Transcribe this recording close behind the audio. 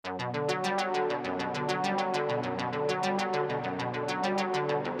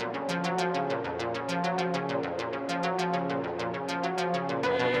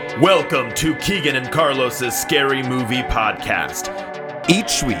Welcome to Keegan and Carlos' Scary Movie Podcast.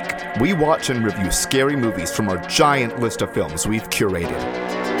 Each week, we watch and review scary movies from our giant list of films we've curated.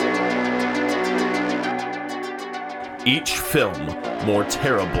 Each film more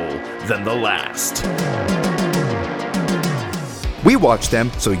terrible than the last. We watch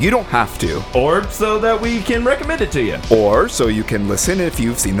them so you don't have to. Or so that we can recommend it to you. Or so you can listen if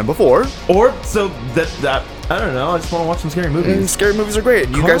you've seen them before. Or so that I don't know, I just want to watch some scary movies. And scary movies are great.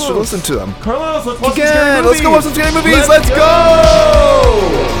 You guys should listen to them. Carlos, let's watch Keegan, some scary movies. let's go watch some scary movies. Let's go!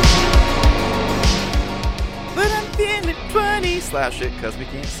 But I'm feeling 20. Slash it, because we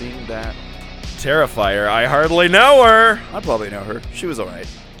can't sing that. Terrifier, I hardly know her. I probably know her. She was alright.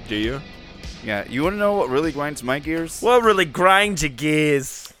 Do you? Yeah, you want to know what really grinds my gears? What really grinds your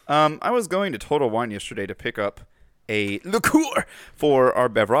gears? I was going to Total Wine yesterday to pick up a liqueur for our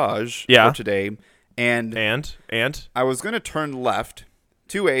beverage for today. And I was going to turn left,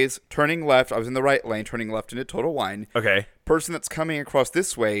 2 ways, turning left. I was in the right lane, turning left into Total Wine. Okay. Person that's coming across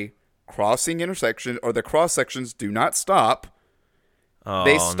this way, crossing intersection, or the cross sections do not stop. Oh,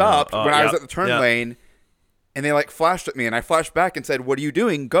 they stopped when I was yep, at the turn lane, and they flashed at me, and I flashed back and said, "What are you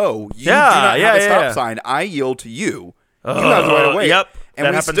doing? Go! You do not have a stop sign. I yield to you. You have the right of way." Yep. And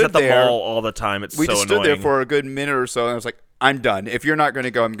that we happens stood at the there, mall all the time. It's we so just annoying. stood there for a good minute or so, and I was like, "I'm done. If you're not going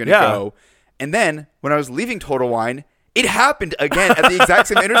to go, I'm going to go." And then when I was leaving Total Wine, it happened again at the exact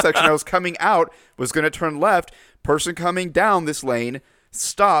same intersection. I was coming out, was going to turn left. Person coming down this lane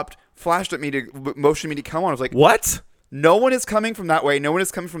stopped, flashed at me to motion me to come on. I was like, "What? No one is coming from that way. No one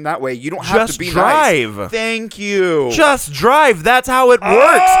is coming from that way. You don't have just to be drive. Nice. Thank you. Just drive. That's how it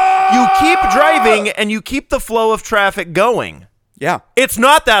works. You keep driving and you keep the flow of traffic going. Yeah. It's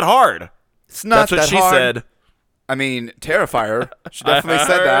not that hard. It's not That's what she hard. said. I mean, Terrifier. She definitely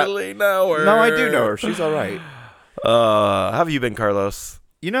said that. I hardly know her. No, I do know her. She's all right. How have you been, Carlos?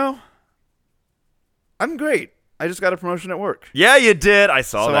 You know, I'm great. I just got a promotion at work. Yeah, you did. I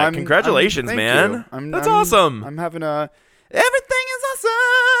saw that. Congratulations, thank man. you. That's awesome. I'm having everything is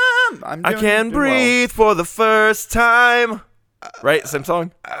awesome. I can breathe for the first time. Right? Same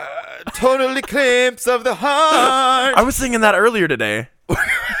song? Total eclipse of the heart. I was singing that earlier today.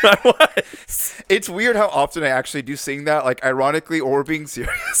 It's weird how often I actually do sing that, ironically or being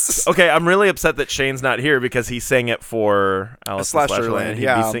serious. Okay, I'm really upset that Shane's not here because he sang it for Alice in Slasherland. He'd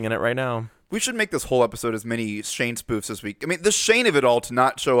be singing it right now. We should make this whole episode as many Shane spoofs as we... I mean, the Shane of it all to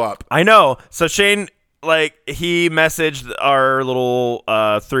not show up. I know. So Shane, he messaged our little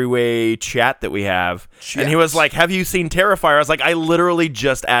three-way chat that we have. And he was like, have you seen Terrifier? I was like, I literally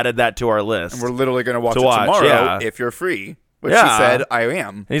just added that to our list. And we're literally going to watch it tomorrow if you're free. Which he said, I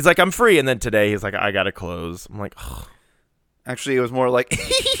am. And he's like, I'm free. And then today he's like, I got to close. I'm like, ugh. Actually, it was more like,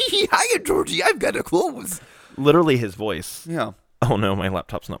 hiya, Georgie, I've got to close. Literally his voice. Yeah. Oh, no, my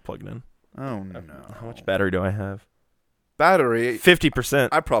laptop's not plugged in. Oh, no. How much battery do I have? Battery? 50%.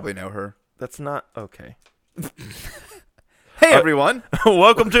 I probably know her. That's not okay. Hey, everyone.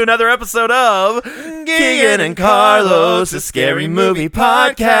 Welcome to another episode of Keegan and Carlos, a Scary Movie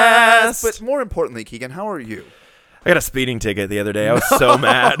Podcast. But more importantly, Keegan, how are you? I got a speeding ticket the other day. I was so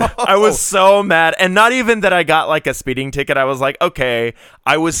mad. I was so mad. And not even that I got a speeding ticket. I was like, okay,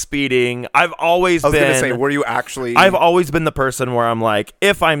 I was speeding. I was going to say, were you actually? I've always been the person where I'm like,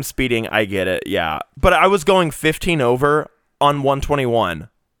 if I'm speeding, I get it. Yeah. But I was going 15 over on 121.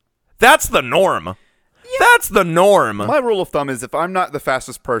 That's the norm. Yeah. That's the norm. My rule of thumb is if I'm not the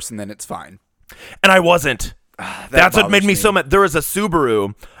fastest person, then it's fine. And I wasn't. That's what made me so mad. There was a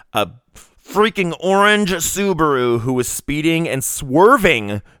Subaru, freaking orange Subaru who was speeding and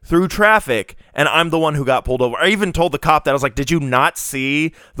swerving through traffic, and I'm the one who got pulled over. I even told the cop that. I was like, did you not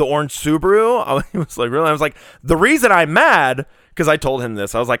see the orange Subaru? He was like, really? I was like, the reason I'm mad, because I told him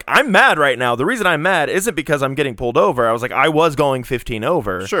this, I was like, I'm mad right now. The reason I'm mad isn't because I'm getting pulled over. I was like, I was going 15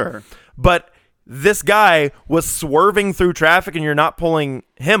 over. Sure. But this guy was swerving through traffic and you're not pulling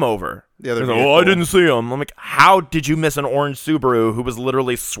him over. The other like, I didn't see him. I'm like, how did you miss an orange Subaru who was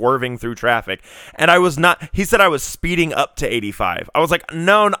literally swerving through traffic? And I was not. He said I was speeding up to 85. I was like,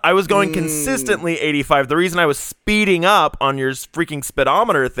 no, I was going consistently 85. The reason I was speeding up on your freaking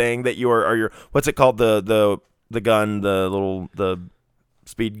speedometer thing that or your what's it called, the gun, the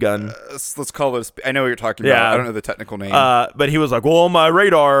speed gun. Let's call it I know what you're talking about. I don't know the technical name. But he was like, well, on my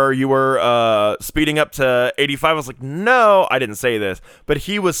radar, you were speeding up to 85. I was like, no, I didn't say this. But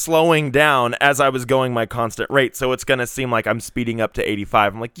he was slowing down as I was going my constant rate. So it's going to seem like I'm speeding up to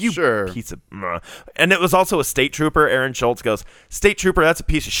 85. I'm like, you piece of... And it was also a state trooper. Aaron Schultz goes, state trooper, that's a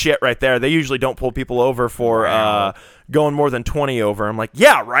piece of shit right there. They usually don't pull people over for going more than 20 over. I'm like,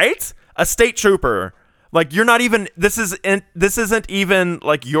 yeah, right? A state trooper Like, you're not even, this isn't even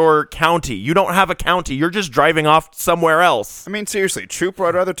like your county. You don't have a county. You're just driving off somewhere else. I mean, seriously, Trooper,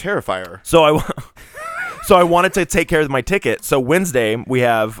 I'd rather Terrifier. So I wanted to take care of my ticket. So Wednesday we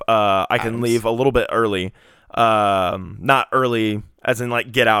have, I can leave a little bit early. Not early as in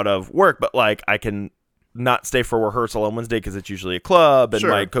like get out of work, but like I can not stay for rehearsal on Wednesday because it's usually a club, and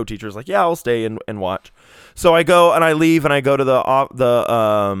my co-teacher's like, yeah, I'll stay and watch. So I go and I leave and I go to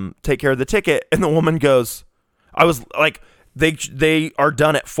the take care of the ticket, and the woman goes, I was like, they are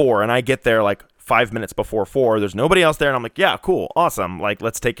done at 4:00, and I get there like 5 minutes before 4:00. There's nobody else there, and I'm like, yeah, cool, awesome. Like,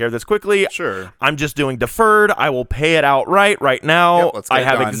 let's take care of this quickly. Sure. I'm just doing deferred. I will pay it out right now. Yep, let's get I it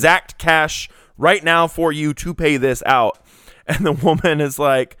have done. exact cash right now for you to pay this out. And the woman is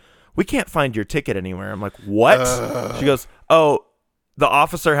like, we can't find your ticket anywhere. I'm like, what? She goes, oh, the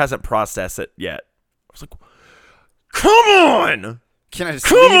officer hasn't processed it yet. I was like, come on. Can I just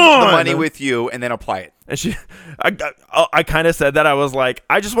leave the money with you and then apply it? And I kind of said that. I was like,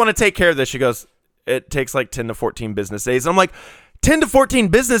 I just want to take care of this. She goes, it takes like 10 to 14 business days. I'm like, 10 to 14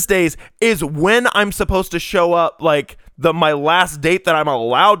 business days is when I'm supposed to show up, like my last date that I'm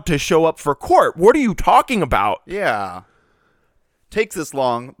allowed to show up for court. What are you talking about? Yeah. Takes this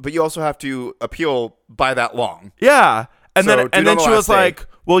long, but you also have to appeal by that long. Yeah. And So, then she was like,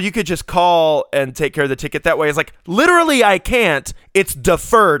 well, you could just call and take care of the ticket that way. It's like, literally, I can't. It's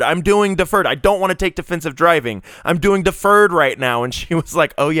deferred. I'm doing deferred. I don't want to take defensive driving. I'm doing deferred right now. And she was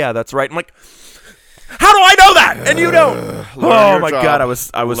like, oh, yeah, that's right. I'm like, how do I know that? And you don't. Oh, my God. I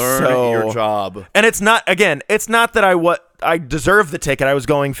was Learn your job. And it's not that I deserve the ticket. I was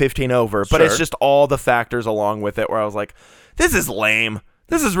going 15 over. But it's just all the factors along with it where I was like, this is lame.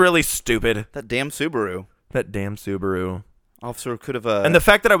 This is really stupid. That damn Subaru. Officer could have. And the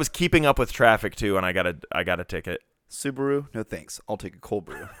fact that I was keeping up with traffic too, and I got a ticket. Subaru? No thanks. I'll take a cold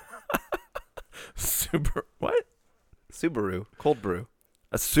brew. What? Subaru. Cold brew.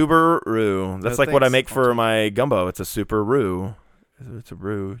 A Subaru. That's No, like what I thanks. make for my gumbo. It's a Subaru. It's a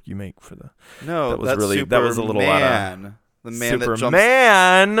brew you make for the. No, that was a little out of. The man that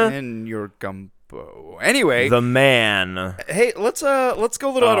Superman jumps in your gumbo. Anyway, the man. Hey, let's go a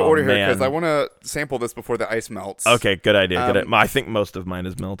little out of order here man. because I want to sample this before the ice melts. Okay, good idea. I think most of mine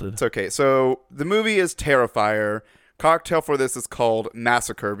is melted. It's okay. So the movie is Terrifier. Cocktail for this is called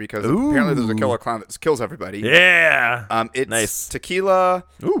Massacre because apparently there's a killer clown that just kills everybody. Yeah. It's nice. tequila,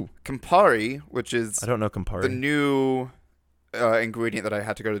 Campari, which is I don't know Campari. the new ingredient that I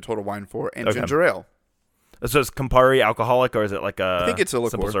had to go to Total Wine for, and ginger ale. So is Campari alcoholic, or is it like a? I think it's a liqueur.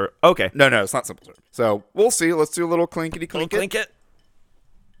 Simple syrup? Okay. No, it's not simple syrup. So we'll see. Let's do a little clinkety clink it.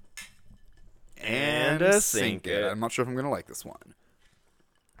 And a sink it. I'm not sure if I'm gonna like this one.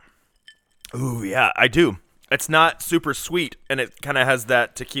 Ooh, yeah, I do. It's not super sweet, and it kind of has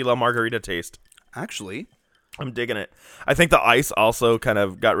that tequila margarita taste. Actually, I'm digging it. I think the ice also kind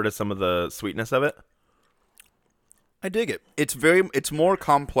of got rid of some of the sweetness of it. I dig it. It's more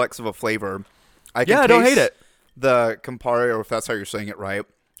complex of a flavor. I don't hate it. The Campari, or if that's how you're saying it right,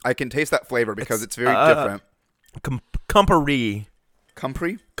 I can taste that flavor because it's very different. Campari.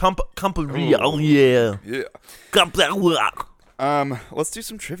 Campari? Campari. Oh yeah. Yeah. Campari. Let's do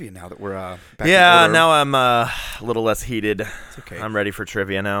some trivia now that we're back. Yeah, in order. now I'm a little less heated. It's okay. I'm ready for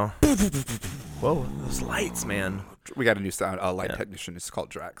trivia now. Whoa, those lights, man. We got a new sound light technician. It's called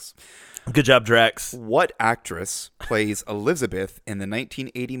Drax. Good job, Drax. What actress plays Elizabeth in the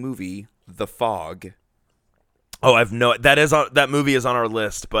 1980 movie The Fog? Oh, that movie is on our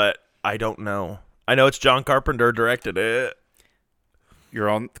list, but I don't know. I know it's John Carpenter directed it. You're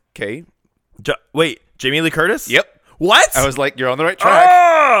on. Okay. Wait, Jamie Lee Curtis? Yep. What? I was like, you're on the right track.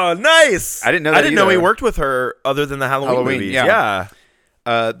 Oh, nice. I didn't know that I didn't know either. he worked with her other than the Halloween movies. Yeah.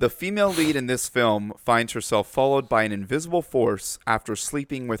 The female lead in this film finds herself followed by an invisible force after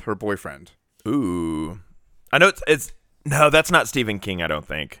sleeping with her boyfriend. Ooh. I know it's no, that's not Stephen King, I don't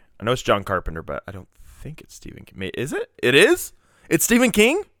think. I know it's John Carpenter, but I don't think it's Stephen King. Is it? It is? It's Stephen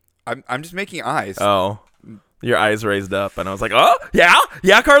King? I'm just making eyes. Oh. Your eyes raised up, and I was like, oh, yeah?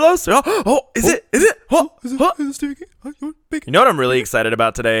 Yeah, Carlos? Is it? Is it Stephen King? You know what I'm really excited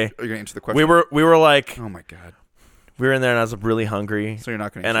about today? Are you going to answer the question? We were like... Oh, my God. We were in there, and I was really hungry. So you're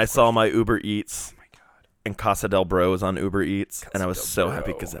not going to And I saw my Uber Eats. Oh, my God. And Casa del Bro was on Uber Eats, and I was so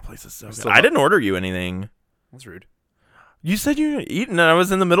happy because that place is so good. I didn't order you anything. That's rude. You said you were eating, and I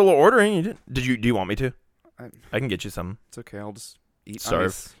was in the middle of ordering. You didn't. Do you want me to? I can get you some. It's okay. I'll just eat. Starve.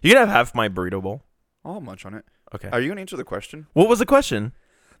 Ice. You can have half my burrito bowl. I'll munch on it. Okay. Are you going to answer the question? What was the question?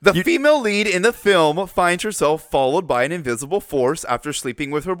 The female lead in the film finds herself followed by an invisible force after sleeping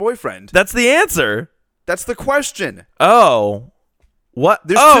with her boyfriend. That's the answer. That's the question. Oh. What?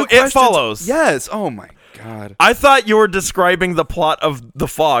 There's two questions. It Follows. Yes. Oh, my God. I thought you were describing the plot of The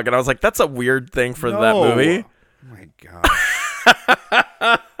Fog, and I was like, that's a weird thing for that movie. Oh my God.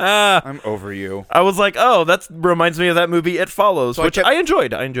 I'm over you. I was like, oh, that reminds me of that movie It Follows, which I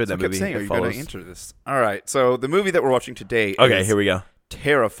enjoyed. I enjoyed that movie. Saying, are you going to answer this? All right. So the movie that we're watching today is here we go.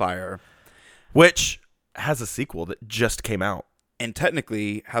 Terrifier. Which has a sequel that just came out. And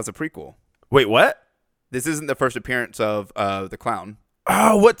technically has a prequel. Wait, what? This isn't the first appearance of the clown.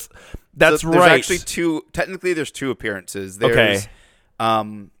 Oh, that's there's right. Actually technically there's two appearances. There's,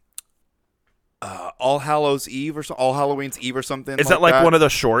 All Hallows Eve or All Halloween's Eve or something. Is that like one of the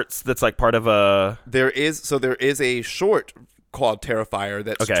shorts that's like part of a? There is a short called Terrifier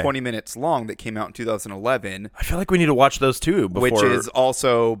that's 20 minutes long that came out in 2011. I feel like we need to watch those too. Which is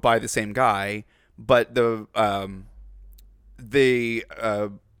also by the same guy, but the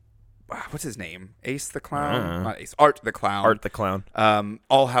what's his name? Ace the Clown? Not Ace. Art the Clown. Art the Clown.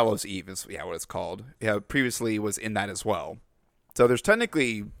 All Hallows Eve is what it's called. Yeah, previously was in that as well. So there's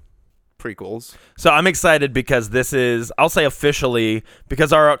technically prequels. So I'm excited because this is, I'll say officially,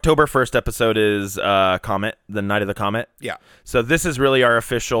 because our October 1st episode is Comet, the Night of the Comet. Yeah. So this is really our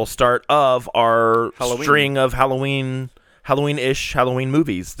official start of our string of Halloween-ish Halloween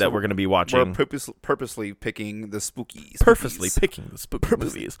movies that we're going to be watching. We're purposely picking the spooky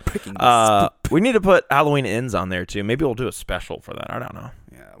movies. We need to put Halloween Ends on there too. Maybe we'll do a special for that. I don't know.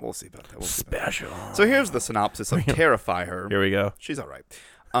 Yeah, we'll see about that. Special. So here's the synopsis of Terrifier. Here we go. She's all right.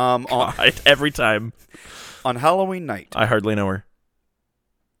 Every time. On Halloween night. I hardly know her.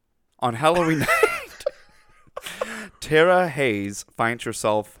 On Halloween night, Tara Hayes finds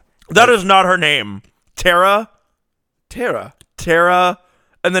herself... That is not her name. Tara, and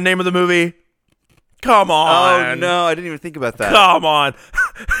the name of the movie? Come on. Oh, no, I didn't even think about that. Come on.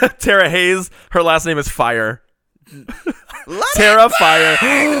 Tara Hayes, her last name is Fire. Tara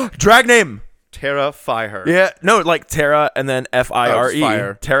Fire. Drag name. Terrifier. Yeah, no, like Tara and then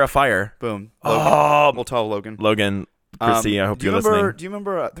Fire. Terrifier. Boom. Logan. We'll tell Logan. Chrissy, I hope you're listening. Do you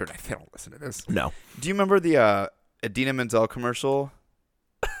remember? They don't listen to this. No. Do you remember the Idina Menzel commercial?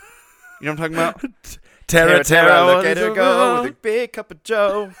 You know what I'm talking about? Tara, look at her go with a big cup of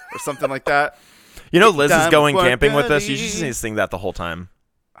Joe, or something like that. You know, Liz is going camping with us. You just need to sing that the whole time.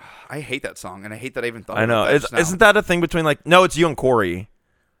 I hate that song, and I hate that I even thought. I know. About that isn't that a thing between like? No, it's you and Corey.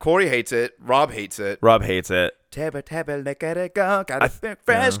 Corey hates it. Rob hates it. Tara, look at it go. Got a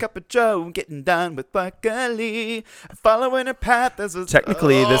fresh cup of Joe. Getting done with broccoli. Following a path.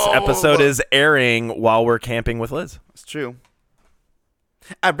 Technically, this episode is airing while we're camping with Liz. It's true.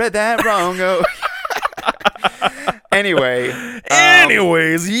 I read that wrong. Anyways,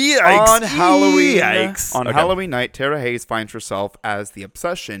 yikes. On Halloween night, Tara Hayes finds herself as the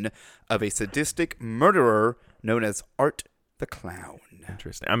obsession of a sadistic murderer known as Art the Clown.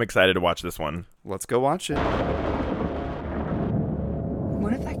 Interesting. I'm excited to watch this one. Let's go watch it.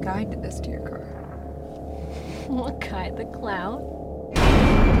 What if that guy did this to your car? What guy? The clown? Do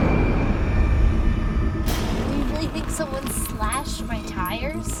you really think someone slashed my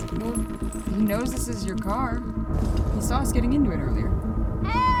tires? Well, he knows this is your car. He saw us getting into it earlier.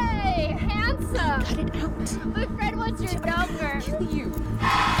 Hey, handsome! Cut it out. My friend wants your number. Kill you.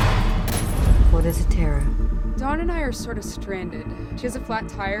 What is it, Tara? Dawn and I are sort of stranded. She has a flat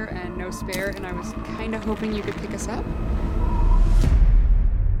tire and no spare, and I was kind of hoping you could pick us up.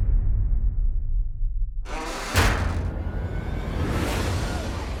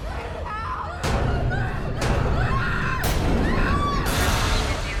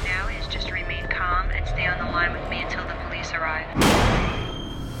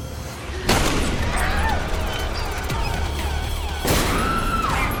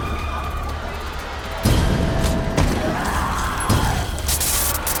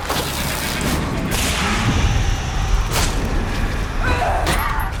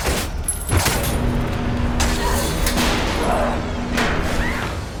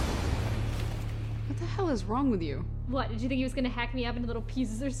 What is wrong with you? What, did you think he was gonna hack me up into little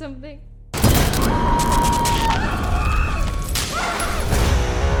pieces or something?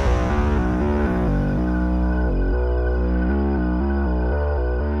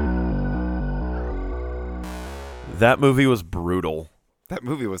 That movie was brutal. That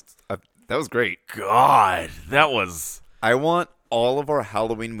movie was that was great. God, that was... I want all of our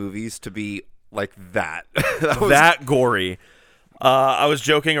Halloween movies to be like that. that gory. I was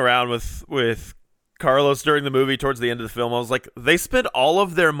joking around with Carlos during the movie towards the end of the film. I was like, they spent all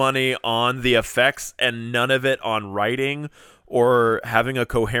of their money on the effects and none of it on writing or having a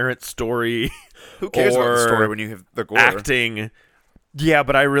coherent story. Who cares about the story when you have the gore? Acting. Yeah,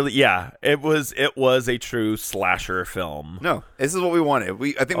 but it was a true slasher film. No, this is what we wanted.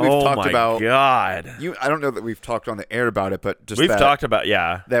 I think we've talked Oh about. my god! I don't know that we've talked on the air about it, but we've talked about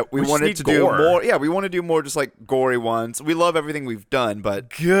that we wanted to do more. Yeah, we want to do more just like gory ones. We love everything we've done, but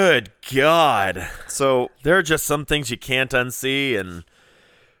good god! So there are just some things you can't unsee, and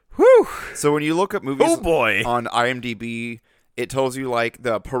whew. So when you look at movies, on IMDb, it tells you like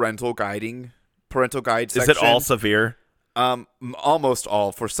the parental guide section. Is it all severe? Almost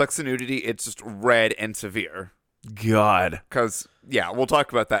all. For sex and nudity, it's just red and severe. God. Because, we'll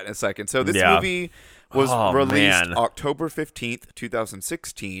talk about that in a second. So this movie was released October 15th,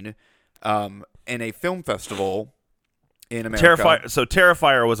 2016, in a film festival in America.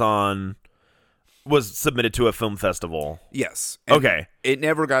 Terrifier was submitted to a film festival. Yes. Okay. It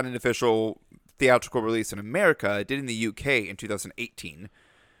never got an official theatrical release in America. It did in the UK in 2018.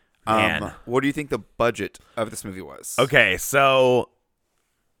 Man. What do you think the budget of this movie was? Okay, so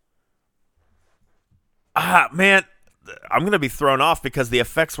man, I'm going to be thrown off because the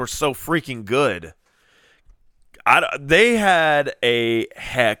effects were so freaking good. They had a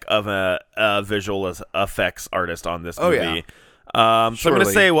heck of a visual effects artist on this movie. Yeah. So I'm going to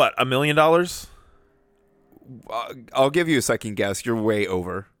say, what, $1 million? I'll give you a second guess. You're way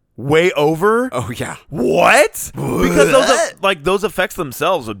over. Way over? Oh, yeah. What? Because those effects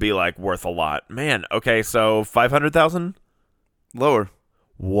themselves would be like worth a lot. Man, okay, so 500,000? Lower.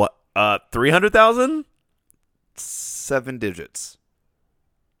 What? 300,000? 7 digits.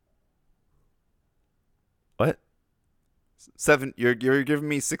 What? 7. You're giving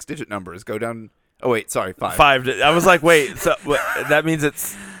me 6-digit numbers. Go down. Oh wait, sorry, 5. 5. I was like, wait, so that means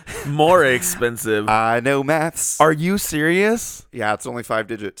it's more expensive. I know maths. Are you serious? Yeah, it's only 5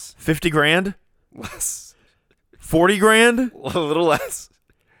 digits. 50 grand? Less. 40 grand? A little less.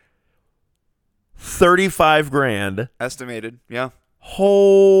 35 grand. Estimated, yeah.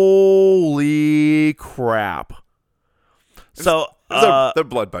 Holy crap. So, their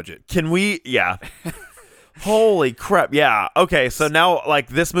blood budget. Can we, Holy crap, yeah. Okay, so now, like,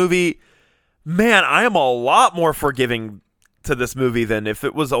 this movie, man, I am a lot more forgiving to this movie than if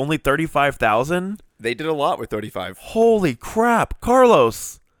it was only 35,000. They did a lot with 35. Holy crap,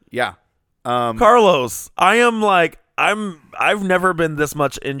 Carlos. Yeah. Carlos, I've never been this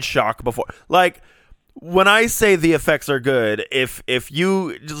much in shock before. Like, when I say the effects are good, if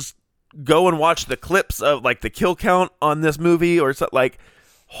you just go and watch the clips of like the kill count on this movie or something, like,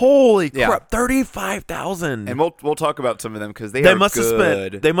 holy crap, 35,000. And we'll talk about some of them because they must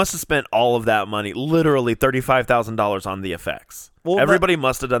good. They must have spent all of that money, literally $35,000 on the effects. Well, everybody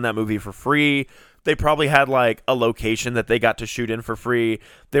must have done that movie for free. They probably had like a location that they got to shoot in for free.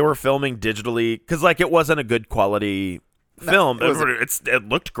 They were filming digitally because like it wasn't a good quality film. It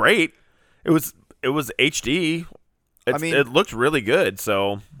looked great. It was HD. It looked really good.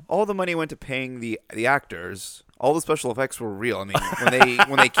 So all the money went to paying the actors. All the special effects were real. I mean,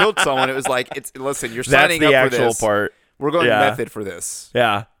 when they killed someone, it was like, listen, you're signing up for this. That's the actual part. We're going method for this.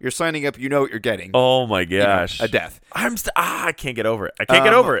 Yeah. You're signing up. You know what you're getting. Oh, my gosh. A death. I can't get over it. I can't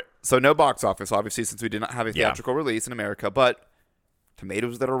get over it. So no box office, obviously, since we did not have a theatrical release in America, but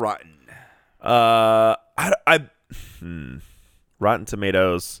tomatoes that are rotten. Rotten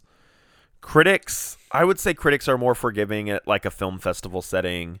Tomatoes. Critics, I would say critics are more forgiving at like a film festival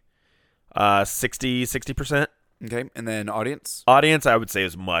setting. 60%. Okay, and then audience? Audience, I would say,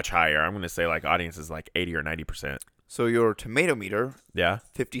 is much higher. I'm going to say like audience is like 80 or 90%. So your tomato meter,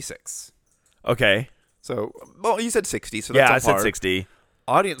 56. Okay. So, well, you said 60, so that's I said 60.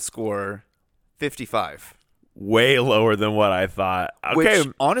 Audience score, 55. Way lower than what I thought. Okay.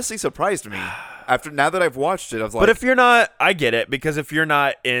 Which honestly surprised me. Now that I've watched it, I was like... But if you're not... I get it, because if you're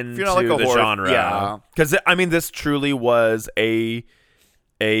not into like the horror, genre... Yeah. Because, I mean, this truly was a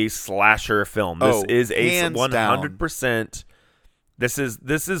slasher film. This is a 100%. This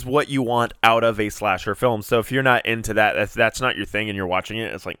is what you want out of a slasher film. So if you're not into that, if that's not your thing and you're watching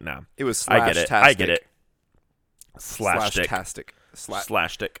it, it's like, no. It was I get it. I get it. Slashtastic.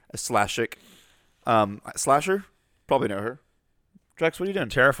 Slashtic. A slashic. Slasher? Probably know her. Drax, what are you doing?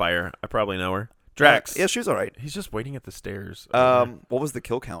 Terrifier. I probably know her. Drax. Yeah, she's all right. He's just waiting at the stairs. What was the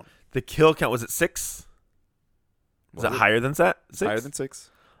kill count? The kill count, was it 6? Was it higher than that? 6? Higher than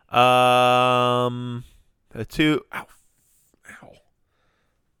 6. 2. Ow.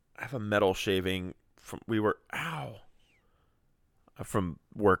 I have a metal shaving from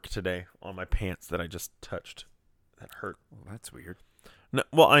work today on my pants that I just touched. That hurt. Well, that's weird. No,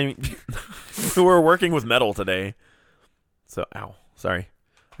 well, I mean, we were working with metal today. So, sorry.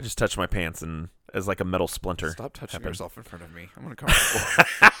 I just touched my pants and as like a metal splinter. Stop touching yourself in front of me. I'm going to come on the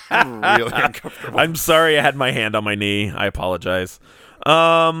floor. really uncomfortable. I'm sorry I had my hand on my knee. I apologize.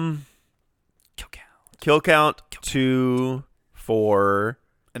 Kill count 2, 4.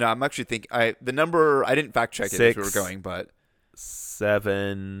 No, I'm actually thinking the number. I didn't fact check it 6, as we were going, but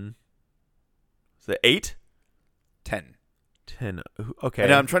 7. Is it 8? 10. 10. Okay.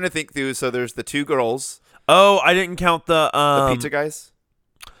 And I'm trying to think through. So there's the 2 girls. Oh, I didn't count the pizza guys.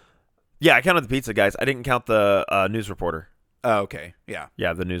 Yeah, I counted the pizza guys. I didn't count the news reporter. Oh, okay. Yeah.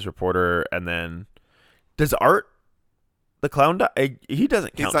 Yeah, the news reporter, and then does Art the clown die? He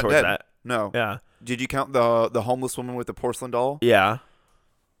doesn't count towards dead. that. No. Yeah. Did you count the homeless woman with the porcelain doll? Yeah.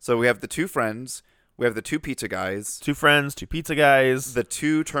 So we have the 2 friends. We have the 2 pizza guys. 2 friends, 2 pizza guys. The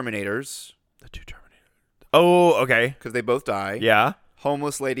 2 Terminators. The 2 Terminators. Oh, okay. Because they both die. Yeah.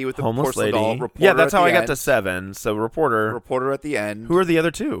 Homeless lady with the Homeless porcelain lady. doll. Reporter Yeah, that's at how the I got end. to 7. So reporter. Reporter at the end. Who are the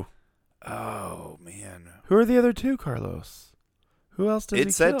other 2? Oh, man. Who are the other 2, Carlos? Who else does he kill?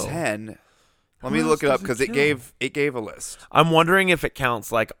 It said 10. Let Who me look else it up does he because it kill? gave a list. I'm wondering if it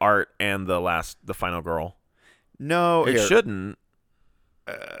counts like Art and the final girl. No, It here. shouldn't.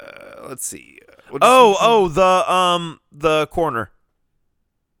 Let's see. The corner.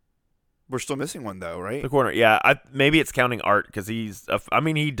 We're still missing one though, right? The corner. Yeah, maybe it's counting Art because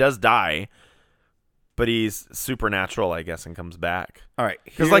he does die, but he's supernatural, I guess, and comes back. All right,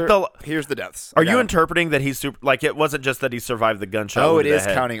 Because here's the deaths. Are I got you 'em. interpreting that he's super? Like it wasn't just that he survived the gunshot. Oh, wound it to the is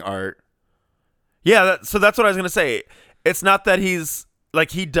head. counting Art. Yeah, so that's what I was gonna say. It's not that he's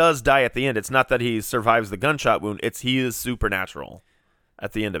like he does die at the end. It's not that he survives the gunshot wound. It's he is supernatural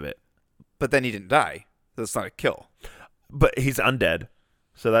at the end of it. But then he didn't die. That's not a kill. But he's undead,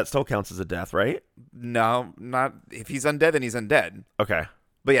 so that still counts as a death, right? No, not if he's undead. Then he's undead. Okay.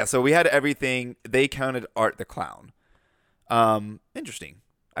 But yeah, so we had everything. They counted Art the clown. Interesting.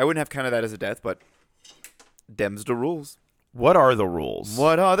 I wouldn't have counted that as a death, but Dems the rules. What are the rules?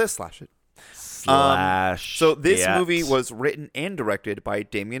 What are this? Slash it. Slash. So this it. movie was written and directed by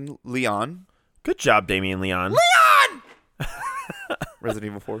Damien Leon. Good job, Damien Leon. Resident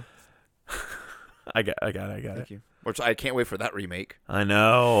Evil 4. I got it. Thank you. Which I can't wait for that remake. I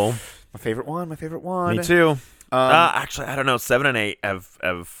know. My favorite one. Me too. Actually, I don't know. 7 and 8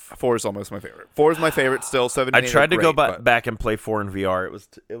 have 4 is almost my favorite. 4 is my favorite still. 7 I and 8 tried are to go great, back and play 4 in VR.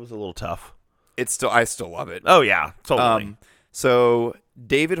 It was a little tough. I still love it. Oh yeah, totally. So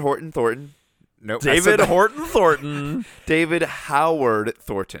David Horton Thornton. Nope. David Horton Thornton. David Howard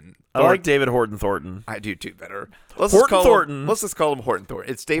Thornton. I like David Horton Thornton. I do too better. Let's Horton just call Thornton. Let's just call him Horton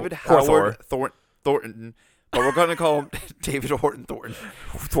Thornton. It's David Horthor. Howard Thornton, but we're going to call him David Horton Thornton.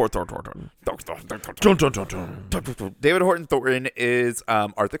 Thornton. Dun, dun, dun, dun. David Horton Thornton is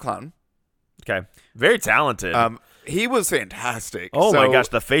Art the Clown. Okay, very talented. He was fantastic. Oh my So gosh,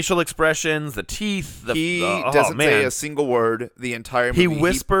 the facial expressions, the teeth. he oh, doesn't man. say a single word the entire movie. He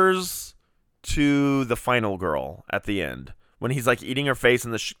whispers to the final girl at the end when he's like eating her face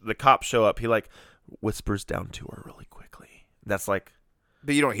and the cops show up. He like whispers down to her really quickly. That's like,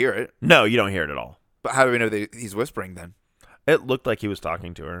 But you don't hear it. no, you don't hear it at all. But how do we know that he's whispering then? It looked like he was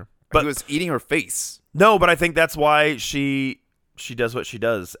talking to her, but He was eating her face. no. But I think that's why she does what she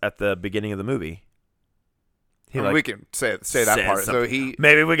does at the beginning of the movie. We can say that part. So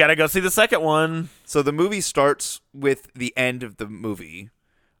maybe we got to go see the second one. So the movie starts with the end of the movie.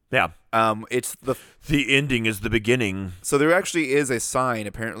 Yeah. It's The ending is the beginning. So there actually is a sign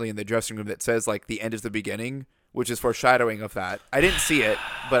apparently in the dressing room that says like the end is the beginning, which is foreshadowing of that. I didn't see it,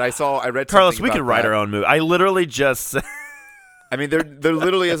 but I read Carlos, something we about could write that. our own movie. I literally just I mean, there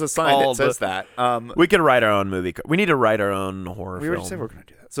literally is a sign that says that. we could write our own movie. We need to write our own horror We film. already said we're going to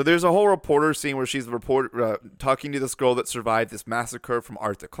do that. So there's a whole reporter scene where she's talking to this girl that survived this massacre from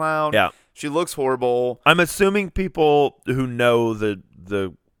Art the Clown. Yeah. She looks horrible. I'm assuming people who know the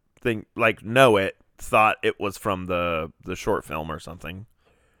thing, like know it, thought it was from the short film or something.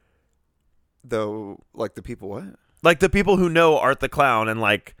 Though, like the people what? Like the people who know Art the Clown and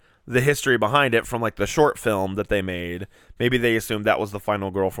like the history behind it from like the short film that they made, maybe they assumed that was the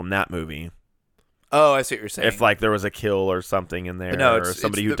final girl from that movie. Oh, I see what you're saying. If like there was a kill or something in there, No, or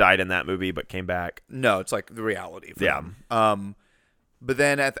somebody who died in that movie but came back. No, it's like the reality. For Yeah. them. But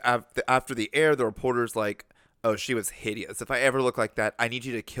then after the air, the reporter's like, "Oh, she was hideous. If I ever look like that, I need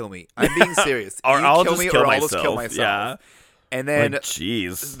you to kill me. I'm being serious. Or You I'll kill just me, kill or I'll just kill myself." myself." Yeah. And then Like,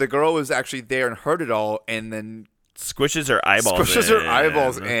 jeez, the girl was actually there and heard it all, and then squishes her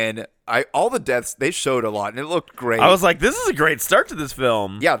eyeballs. and all the deaths they showed a lot, and it looked great. I was like, this is a great start to this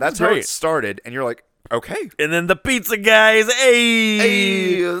film. yeah, that's how great. it started, and you're like, okay. And then the pizza guys,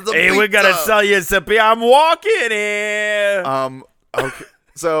 hey, we gotta pizza. sell you some. I'm walking here. Okay.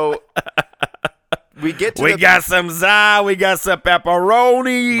 So We get to we got some za, we got some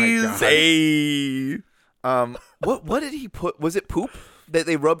pepperonis. Oh my God. Hey. What did he put? Was it poop that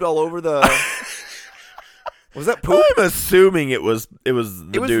they rubbed all over the? Was that poop? I'm assuming it was the It was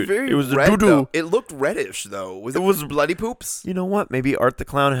dude. very It was the red, doo-doo. though. It looked reddish though. Was it bloody poops? You know what? Maybe Art the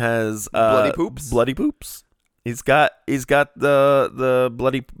Clown has Bloody poops? Bloody poops. He's got the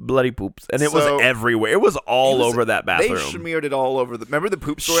bloody poops, and it was So, everywhere. It was all over that bathroom. They smeared it all over. Remember the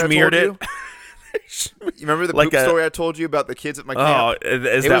poop story Smeared I told it. you? You remember the Like poop story I told you about the kids at my Oh, camp?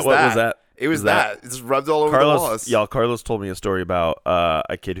 is that what was that? It was that. It just rubbed all over the walls. Carlos told me a story about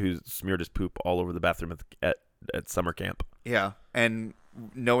a kid who smeared his poop all over the bathroom at summer camp. Yeah, and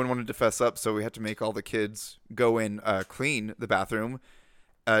no one wanted to fess up, so we had to make all the kids go in clean the bathroom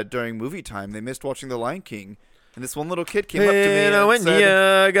during movie time. They missed watching The Lion King, and this one little kid came up to me and said,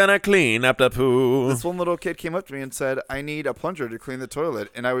 you're gonna clean up the poo. this one little kid came up to me and said, I need a plunger to clean the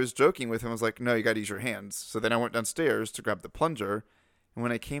toilet. And I was joking with him. I was like, no, you got to use your hands. So then I went downstairs to grab the plunger, and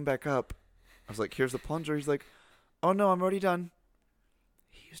when I came back up, I was like, here's the plunger. He's like, oh, no, I'm already done.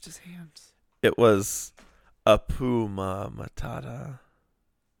 He used his hands. It was a puma matata.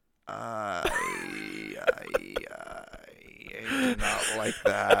 I do not like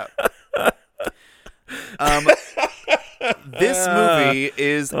that. This movie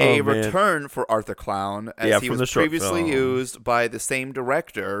is a return for Arthur Clown, as he from the was short previously film. used by the same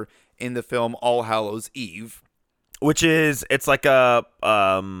director in the film All Hallows Eve. Which is, it's like a,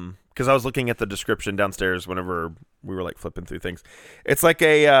 because I was looking at the description downstairs whenever we were like flipping through things. It's like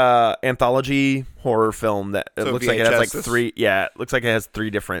a anthology horror film that it So looks like it has like VHS? three. Yeah, it looks like it has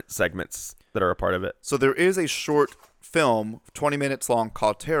three different segments that are a part of it. So there is a short film, 20 minutes long,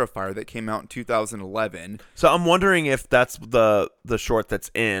 called Terrifier that came out in 2011. So I'm wondering if that's the short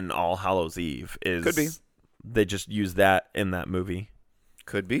that's in All Hallows Eve. Could be. They just use that in that movie.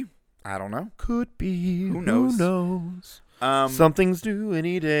 Could be. I don't know. Could be. Who knows? Who knows? Something's due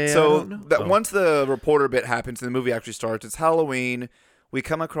any day. So once the reporter bit happens and the movie actually starts, it's Halloween. We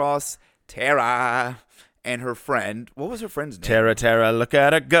come across Tara and her friend. What was her friend's name? Tara, look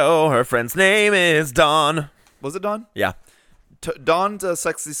at her go. Her friend's name is Dawn. Was it Dawn? Yeah. Dawn's a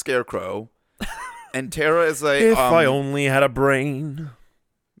sexy scarecrow, and Tara is a. If I only had a brain.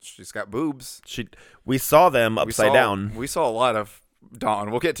 She's got boobs. We saw them upside down. We saw a lot of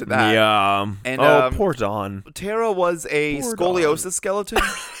Dawn. We'll get to that. Yeah. And, poor Dawn. Tara was a Poor scoliosis Dawn. skeleton.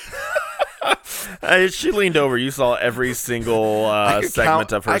 She leaned over. You saw every single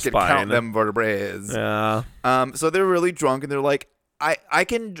segment of her I spine. could count them vertebrae. Yeah. So they're really drunk, and they're like, I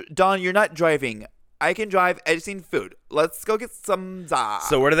can, Dawn, you're not driving. I can drive. I've seen food. Let's go get some za.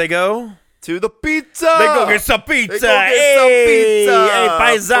 So where do they go? To the pizza. They go get some pizza. Hey, Hey,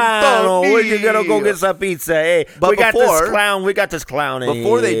 paisano. From We're gonna go get some pizza. Hey, But we got this clown.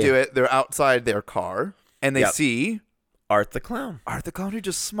 Before they Hey. do it, they're outside their car, and they Yep. see Art the Clown. Art the Clown, who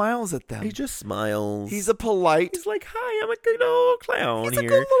just smiles at them. He just smiles. He's a polite. He's like, hi, I'm a good old clown He's a here.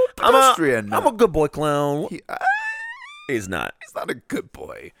 good little pedestrian. I'm a good boy clown. He's He's not. not a good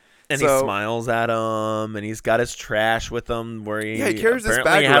boy. And So- he smiles at him, and he's got his trash with him. Where he carries this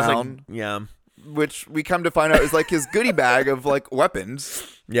apparently bag has around. yeah. Which we come to find out is like his goodie bag of like weapons.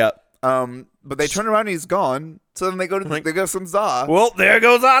 Yep. But they turn around and he's gone. So then they go to they go some za. Well, there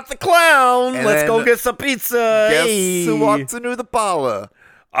goes Art the Clown. And Let's go then get some pizza. Guess Hey. who walks into the parlor?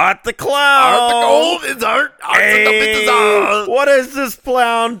 Art the Clown. Art the Gold is Art. Art Hey, the pizza. what is this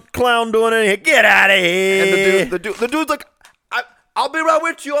clown doing in here? Get out of here. And the dude's like, I'll be right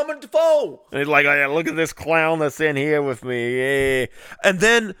with you. I'm on the phone. And he's like, oh, look at this clown that's in here with me. Yeah. And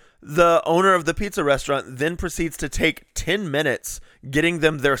then the owner of the pizza restaurant then proceeds to take 10 minutes getting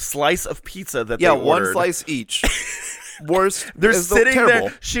them their slice of pizza that they ordered. one slice each. Worst. They're is sitting terrible.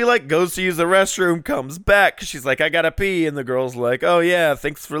 there. She like goes to use the restroom, comes back. She's like, I gotta pee. And the girl's like, oh yeah,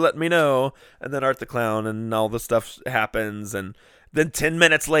 thanks for letting me know. And then Art the Clown and all the stuff happens. And then 10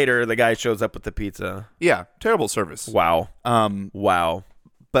 minutes later, the guy shows up with the pizza. Yeah, terrible service. Wow. Wow.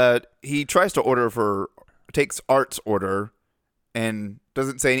 But he tries to takes Art's order and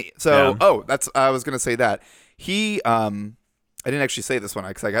doesn't say any. So, Yeah. I was going to say that. He, I didn't actually say this one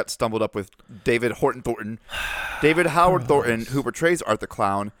because I got stumbled up with David Thornton. David Howard Thornton, who portrays Art the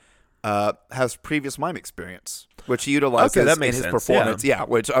Clown, has previous mime experience, which he utilizes Okay, that in makes his sense, performance. Yeah,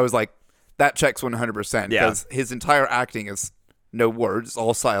 which I was like, that checks 100% Yeah. because his entire acting is no words, it's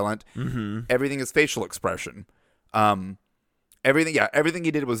all silent. Mm-hmm. Everything is facial expression. Everything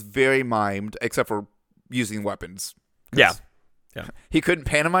he did was very mimed, except for using weapons. Yeah. He couldn't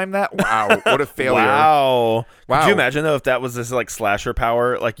pantomime that? Wow, what a failure. Wow. Wow. Could you imagine though if that was this like slasher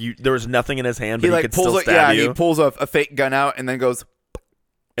power? Like there was nothing in his hand, but he Like could still pulls stab you. he pulls a fake gun out and then goes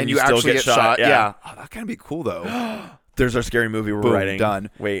and you still actually get shot. Yeah. Yeah. Oh, that kind of be cool though. There's our scary movie we're Boom, writing. done.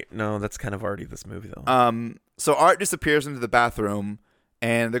 Wait, no, that's kind of already this movie though. So Art disappears into the bathroom,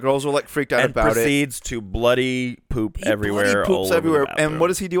 and the girls are like freaked out and about it. proceeds to bloody poop He everywhere. bloody all poops over everywhere. the bathroom. And what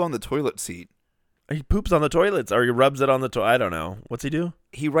does he do on the toilet seat? He poops on the toilets, or he rubs it on the toilet. I don't know. What's he do?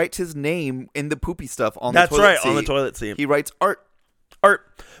 He writes his name in the poopy stuff on the toilet seat. That's right, on the toilet seat. He writes Art.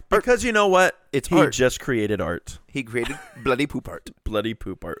 Because you know what? It's he art. just created art. He created bloody poop art. Bloody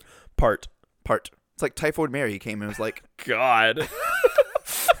poop art. Part. It's like Typhoid Mary came and was like, God.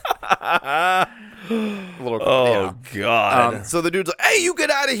 God. So the dude's like, hey, you get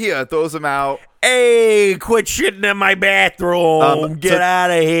out of here. Throws him out. Hey, quit shitting in my bathroom. Get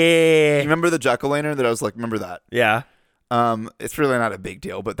out of here. You remember the jack-o'-lantern that I was like, remember that? Yeah. It's really not a big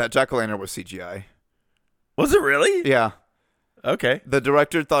deal, but that jack-o'-lantern was CGI. Was it really? Yeah. Okay. The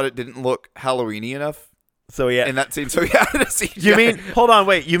director thought it didn't look Halloween-y enough So yeah. in that scene, so he added a CGI. You mean, hold on,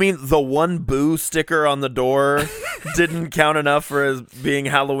 wait. You mean the one boo sticker on the door didn't count enough for as being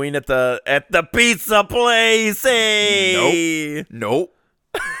Halloween at the pizza place? Hey. Nope.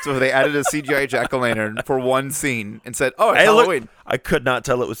 So they added a CGI jack-o'-lantern for one scene and said, oh, it's Hey, look, Halloween. I could not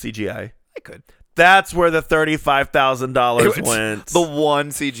tell it was CGI. I could. That's where the $35,000 went. The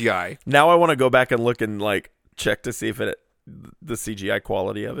one CGI. Now I want to go back and look and like check to see if the CGI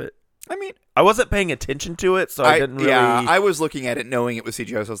quality of it. I mean, I wasn't paying attention to it, so I didn't really. Yeah, I was looking at it knowing it was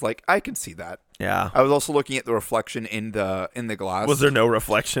CGI, so I was like, I can see that. Yeah. I was also looking at the reflection in the glass. Was there no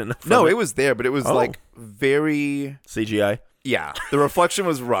reflection? No, it was there, but it was like very CGI. Yeah, the reflection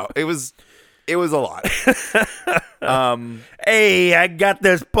was rough. It was a lot. Hey, I got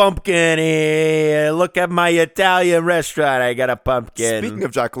this pumpkin here. Look at my Italian restaurant. I got a pumpkin. Speaking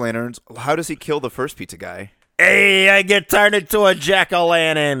of jack-o'-lanterns, how does he kill the first pizza guy? Hey, I get turned into a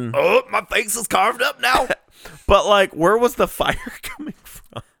jack-o'-lantern. Oh, my face is carved up now. But like, where was the fire coming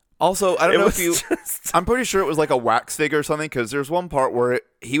from? Also, I don't know if you. Just... I'm pretty sure it was like a wax figure or something, because there's one part where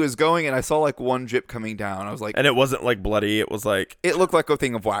he was going and I saw like one drip coming down. I was like, and it wasn't like bloody. It was like it looked like a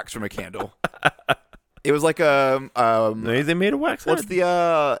thing of wax from a candle. It was like a they made a wax. What's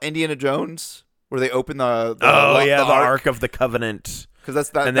the Indiana Jones where they open the the Ark of the Covenant? Because that's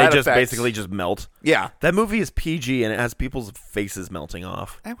that, and they that just effect. basically just melt. Yeah, that movie is PG and it has people's faces melting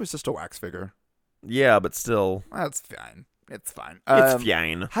off. That was just a wax figure. Yeah, but still, that's fine. It's fine. It's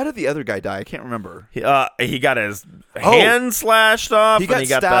fine. How did the other guy die? I can't remember. He got his hand slashed off. He got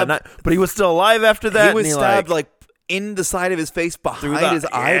stabbed, but he was still alive after that. He was stabbed like in the side of his face behind his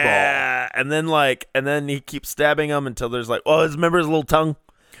eyeball. And then he keeps stabbing him until there's like, remember his little tongue?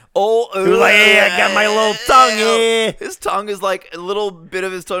 Oh, he was like, hey, I got my little tongue here. His tongue is like a little bit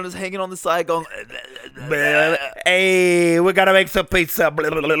of his tongue is hanging on the side going, hey, we got to make some pizza.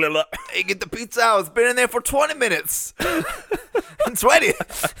 Hey, get the pizza out. It's been in there for 20 minutes. It's ready.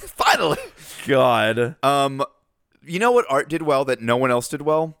 Finally. God. You know what Art did well that no one else did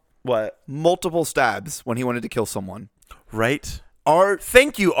well? What? Multiple stabs when he wanted to kill someone. Right. Art.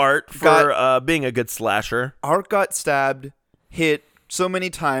 Thank you, Art, for being a good slasher. Art got stabbed, hit so many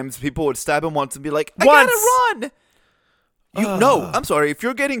times. People would stab him once and be like, I gotta run. No, I'm sorry. If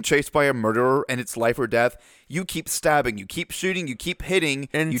you're getting chased by a murderer and it's life or death, you keep stabbing, you keep shooting, you keep hitting.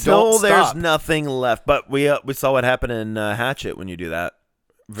 Until you don't stop. There's nothing left. But we saw what happened in Hatchet when you do that.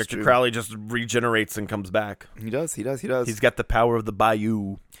 Victor Crowley just regenerates and comes back. He does. He's got the power of the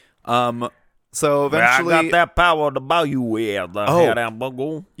bayou. So eventually, I got that power of the bayou. Yeah,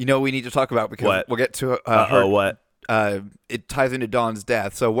 you know, we need to talk about because we'll get to what. It ties into Dawn's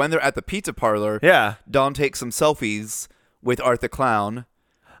death. So when they're at the pizza parlor, Dawn takes some selfies with Art the Clown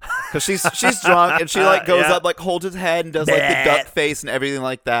because she's drunk and she like goes up, like holds his head and does like the duck face and everything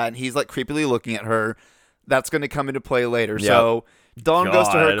like that, and he's like creepily looking at her. That's going to come into play later. Yep. So Dawn goes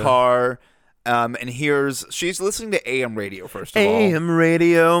to her car and hears she's listening to AM radio first of all. AM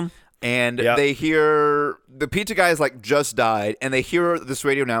radio. And they hear the pizza guy is like just died, and they hear this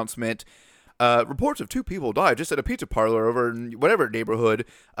radio announcement. Reports of 2 people died just at a pizza parlor over in whatever neighborhood.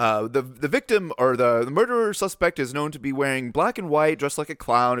 The victim or the murderer suspect is known to be wearing black and white, dressed like a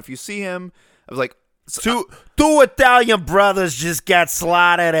clown. If you see him, I was like, two Italian brothers just got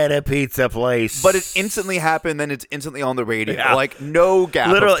slaughtered at a pizza place. But it instantly happened, then it's instantly on the radio. Like no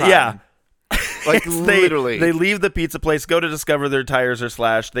gap. Literally, of time. Like literally. They leave the pizza place, go to discover their tires are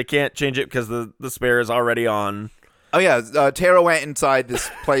slashed. They can't change it because the spare is already on. Oh, yeah. Tara went inside this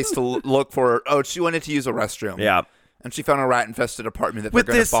place to look for... Oh, she wanted to use a restroom. Yeah. And she found a rat-infested apartment that they're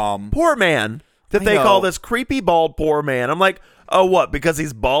going to bomb. Poor man that they call this creepy bald poor man. I'm like, oh, what? Because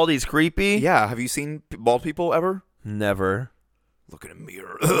he's bald, he's creepy? Yeah. Have you seen bald people ever? Never. Look in a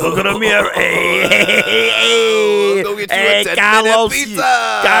mirror. Look in a mirror. Hey, go get you hey, a 10-minute Carlos,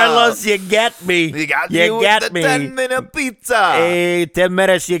 pizza. Carlos, you get me. You got get the me. 10-minute pizza. Hey, 10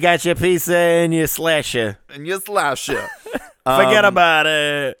 minutes, you got your pizza and you slash it. And you slash it. Forget about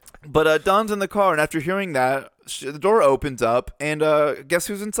it. But Dawn's in the car, and after hearing that, the door opens up, and guess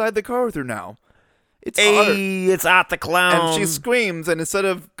who's inside the car with her now? It's Art. It's Art the Clown. And she screams, and instead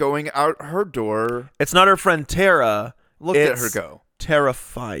of going out her door, it's not her friend Tara. Look at her go.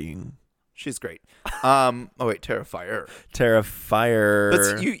 Terrifying. She's great. Oh wait, Terrifier. Terrifier.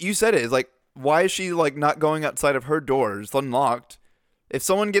 But you said it. It's like, why is she like not going outside of her door? It's unlocked. If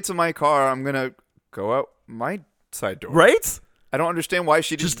someone gets in my car, I'm gonna go out my side door. Right? I don't understand why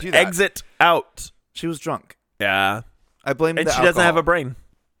she didn't Just do that. exit out. She was drunk. Yeah. I blame And the she doesn't have a brain.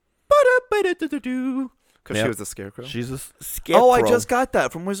 Because she was a scarecrow. She's a scarecrow. Oh, I just got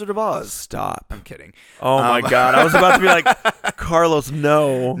that from Wizard of Oz. Stop. I'm kidding. Oh my God. I was about to be like, Carlos,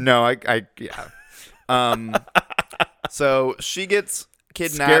 no. No, yeah. So she gets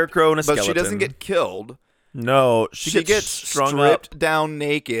kidnapped. Scarecrow and a but skeleton. she doesn't get killed. No. She gets strung stripped up. down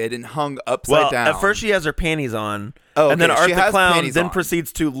naked and hung upside down. At first she has her panties on. Oh, okay. And then Art She the has Clown panties then on.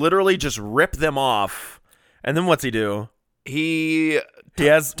 proceeds to literally just rip them off. And then what's he do? He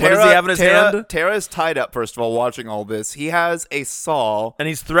has, what does he have in his hand? Tara's tied up, first of all, watching all this. He has a saw. And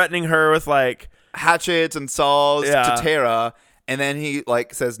he's threatening her with like hatchets and saws Yeah. to Tara. And then he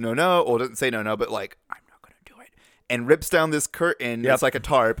like says no, or doesn't say no, but like, I'm not going to do it. And rips down this curtain. Yep. It's like a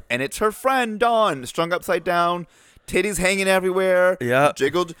tarp. And it's her friend, Dawn, strung upside down. Titties hanging everywhere. Yeah.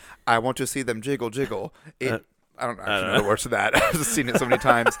 Jiggled. I want to see them jiggle. I don't actually know the words to that. I've just seen it so many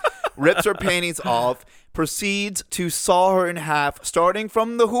times. Rips her panties off. Proceeds to saw her in half, starting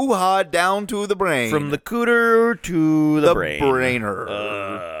from the hoo-ha down to the brain. from the cooter to the brain.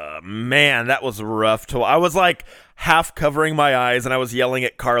 brainer. Man, that was rough. I was like half covering my eyes and I was yelling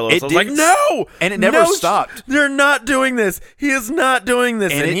at Carlos. It I was like, didn't- no! and it never No, stopped. They're not doing this. He is not doing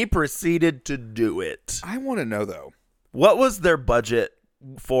this. And And it- he proceeded to do it. I want to know, though. What was their budget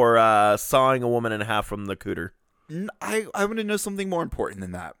for sawing a woman in half from the cooter? I want to know something more important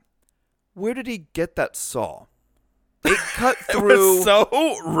than that. Where did he get that saw? It cut through. It was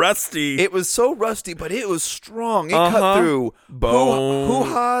so rusty. It was so rusty, but it was strong. It Uh-huh. cut through Bone.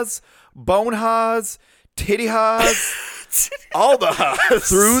 hoo-has, bone-has, titty-has, all the has.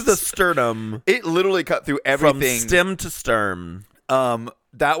 through the sternum. It literally cut through everything. From stem to stern.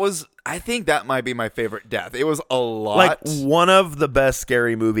 I think that might be my favorite death. It was a lot. Like one of the best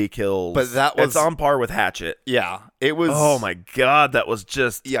scary movie kills. But that was- It's on par with Hatchet. yeah, it was. Oh my God, that was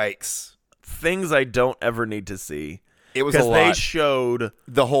just Yikes. things I don't ever need to see. It was a Because lot. they showed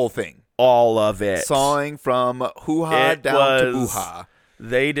The whole thing. all of it. Sawing from hoo-ha It down to was- ooh-ha.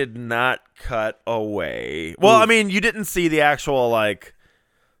 They did not cut away. Well, I mean, you didn't see the actual, like,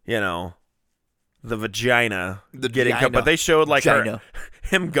 the vagina getting cut, but they showed, like,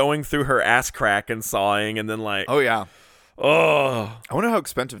 him going through her ass crack and sawing, and then, like, Oh, yeah. oh, I wonder how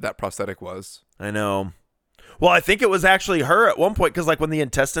expensive that prosthetic was. I know. Well, I think it was actually her at one point, because, like, when the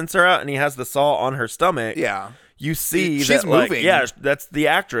intestines are out and he has the saw on her stomach, Yeah. you see She's that, like, moving. yeah, that's the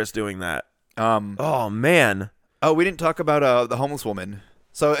actress doing that. Oh, man. Oh, we didn't talk about the homeless woman.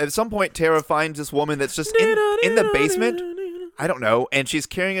 So at some point, Tara finds this woman that's just in the basement. I don't know, and she's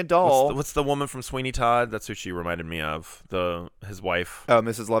carrying a doll. What's the woman from Sweeney Todd? That's who she reminded me of. His wife.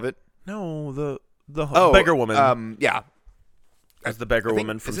 Mrs. Lovett. No, the beggar woman. Yeah. Is the beggar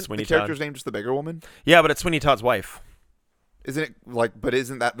woman from isn't Sweeney the character's Todd? name just the beggar woon? Yeah, but it's Sweeney Todd's wife. Isn't it like? But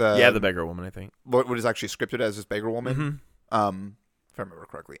isn't that the Yeah, the beggar woman, I think. what is actually scripted as this beggar woman? If I remember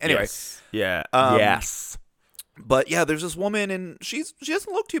correctly. Anyway, Yes. Yeah. yes. But yeah, there's this woman, and she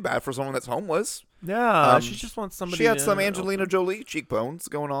doesn't look too bad for someone that's homeless. Yeah. She just wants somebody. She had some Angelina Jolie cheekbones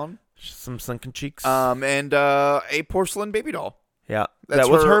going on. Some sunken cheeks. And a porcelain baby doll. yeah. That's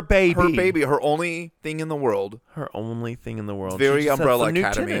that was her baby. Her baby, her only thing in the world. Her only thing in the world. Very She just had Umbrella some new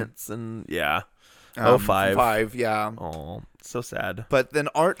Academy. tenants and yeah. 05. 5, yeah. Oh, so sad. But then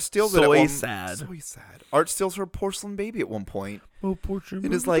Art steals it at Soy one. sad. Soy sad. Art steals her porcelain baby at one point. Oh, poor Jimmy.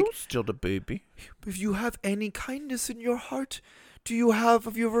 It is like- Don't steal the baby. If you have any kindness in your heart,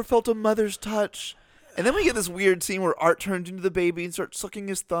 have you ever felt a mother's touch? And then we get this weird scene where Art turns into the baby and starts sucking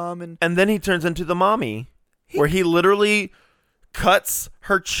his thumb, and And then he turns into the mommy, where he literally cuts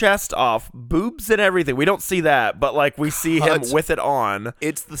her chest off, boobs and everything. We don't see that, but like we see him Cuts. with it on.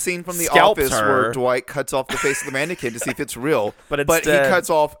 it's the scene from The Scalps Office her. where Dwight cuts off the face of the mannequin to see if it's real. But he instead- cuts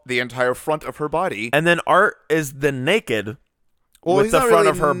off the entire front of her body. And then Art is then naked with he's the not front really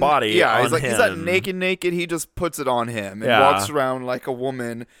of her body. Yeah, on he's like him. he's not naked. He just puts it on him and Yeah. walks around like a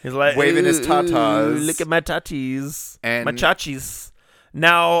woman. He's like waving his "Ooh, tatas. Look at my tatis And- my chachis.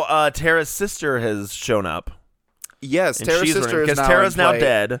 Now Tara's sister has shown up. Yes, And Tara's she's sister running, is now Tara's in now play.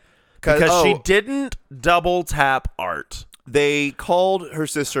 dead because she didn't double tap Art. They called her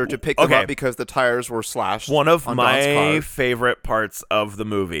sister to pick them Okay. up because the tires were slashed. One of on Dawn's my car. favorite parts of the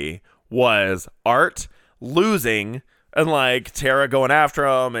movie was Art losing and like Tara going after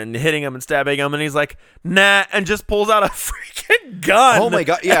him and hitting him and stabbing him, and he's like, nah, and just pulls out a freaking gun. Oh my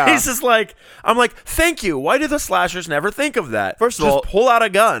God, yeah. And he's just like, I'm like, thank you. Why do the slashers never think of that? First of just all, pull out a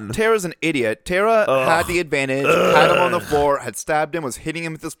gun. Tara's an idiot. Tara had the advantage, had him on the floor, had stabbed him, was hitting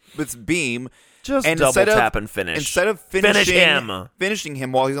him with this beam. Just and double instead of- tap and finish. Instead of Finish him. finishing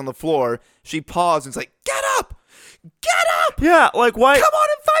him while he's on the floor, she paused and was like, "Get up, get up, Yeah, like why? come on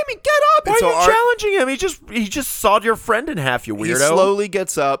and fight me, get up." Why And so are you Art- challenging him? He just sawed your friend in half, you weirdo. He slowly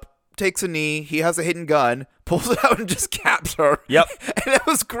gets up, takes a knee. He has a hidden gun, pulls it out, and just caps her. Yep. And it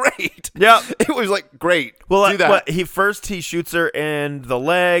was great. Yep. It was like great. Well, do that. he shoots her in the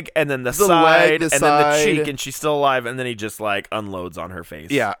leg, and then the The side, leg, the and then side. the cheek, and she's still alive. And then he just like unloads on her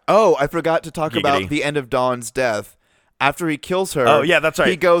face. Yeah. Oh, I forgot to talk Giggity. about the end of Dawn's death. After he kills her, Oh, yeah, that's right.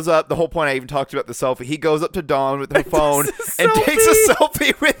 He goes up. The whole point I even talked about the selfie. He goes up to Dawn with her phone a and takes a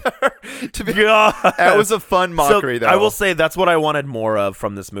selfie. selfie with her. To be, God. that was a fun mockery, so though. I will say that's what I wanted more of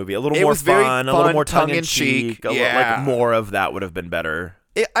from this movie. A little It more was very fun, a little fun, more tongue in tongue-in-cheek. cheek. Yeah. Like more of that would have been better.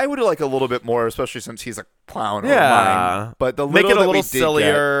 I would have liked a little bit more, especially since he's a clown. Yeah. Or mime. But the Make little it a that little we did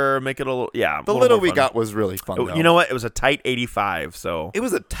sillier. Make it a little the little we got was really fun. Though. You know what? It was a tight 85. So It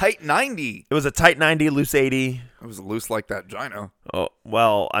was a tight 90. it was a tight 90, loose 80. It was loose like that Gino. Oh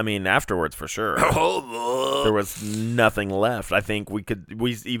well, I mean afterwards for sure. There was nothing left. I think we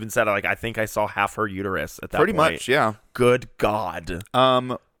even said like I think I saw half her uterus at that Pretty point. much, yeah. Good God.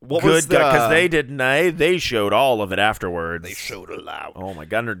 What Good was the? because they didn't. They showed all of it afterwards. They showed a lot. Oh my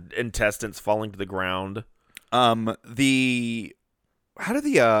God, and her intestines falling to the ground. How did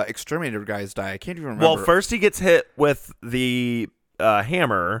the exterminator guys die? I can't even remember. Well, first he gets hit with the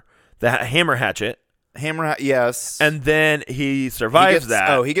hammer, the hammer hatchet, yes, and then he survives that.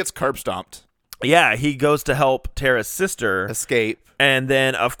 Oh, he gets curb stomped. Yeah, he goes to help Tara's sister Escape. and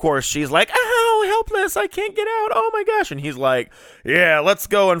then of course she's like, "Ow, helpless! I can't get out! Oh my gosh!" And he's like, "Yeah, let's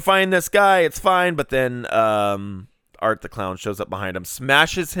go and find this guy. It's fine." But then Art the clown shows up behind him,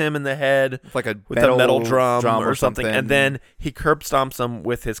 smashes him in the head Like a with a metal drum or or something, and then he curb stomps him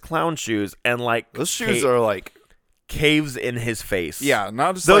with his clown shoes and like those shoes are like, caves in his face. yeah,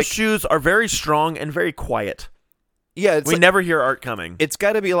 not just Those like, shoes are very strong and very quiet. yeah. It's We like, never hear Art coming. it's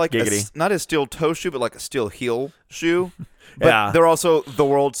got to be like Giggity. not a steel toe shoe, but like a steel heel shoe. But Yeah. they're also the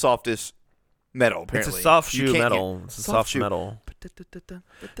world's softest metal. It's Apparently, a soft You shoe can't- metal. It's a soft shoe. metal. Soft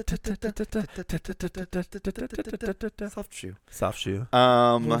shoe. Soft shoe.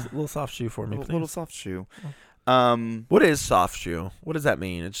 Little Soft shoe for me, please. little soft shoe. What is soft shoe? What does that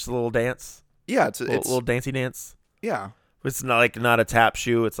mean? It's just a little dance? Yeah, it's Little dancey dance? yeah. It's not a tap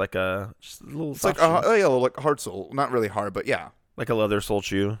shoe. It's like just a little It's soft like shoe. like a hard sole, not really hard, but yeah, Like a leather sole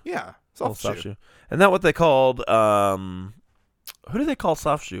shoe. yeah, Little soft shoe. Isn't that what they called? Who do they call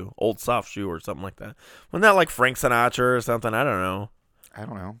soft shoe? Old soft shoe or something like that. Wasn't that like Frank Sinatra or something? I don't know. I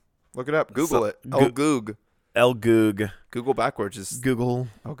don't know. Look it up. Google So- it. Oh, Goog. El Goog. Google backwards is Google.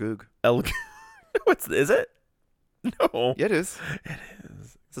 oh Goog. El. Is it? No. Yeah, it is. It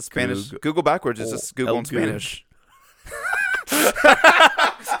is. It's a Spanish. Goog. Google backwards is just Google El in Goog. Spanish.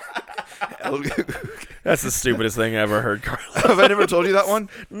 El Goog. That's the stupidest thing I ever heard, Carlos. Have I never told you that one?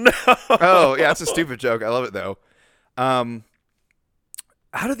 No. Oh, yeah, it's a stupid joke. I love it though.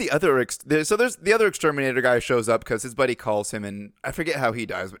 How did the other there's the other exterminator guy shows up because his buddy calls him, and I forget how he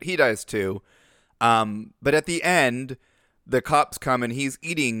dies, but he dies too. But at the end, the cops come and he's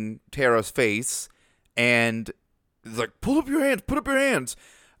eating Tara's face, and he's like, "Pull up your hands, put up your hands,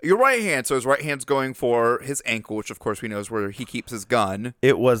 your right hand." So his right hand's going for his ankle, which of course we know is where he keeps his gun.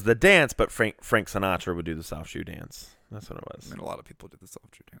 It was the dance, but Frank Sinatra would do the soft shoe dance. That's what it I was. mean, a lot of people did the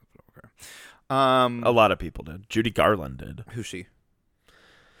soft shoe dance, but okay. A lot of people did. Judy Garland did. Who's she?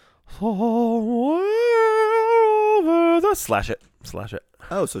 Slash it.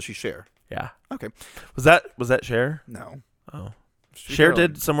 Oh, so she's Cher. Yeah. Okay. Was that Cher? No. Oh. Judy Cher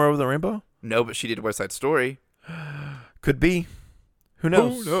Garland. did Somewhere Over the Rainbow? No, but she did West Side Story. Could be. Who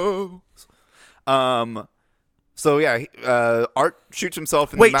knows? Who knows? So yeah, Art shoots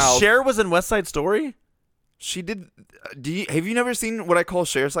himself in Wait, the mouth. Cher was in West Side Story? She did. Have you never seen what I call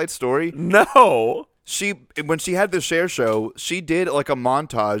Cher Side Story? No. When she had the Cher show, she did like a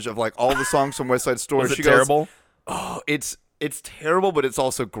montage of like all the songs from West Side Story. Was it she terrible? Goes, oh, it's It's terrible, but it's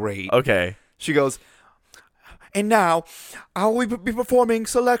also great. Okay. She goes, and now I will be performing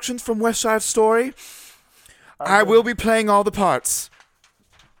selections from West Side Story. I will be playing all the parts.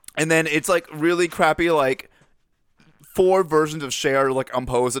 And then it's like really crappy, like 4 versions of Cher like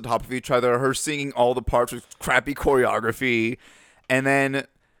imposed on top of each other. Her singing all the parts with crappy choreography. And then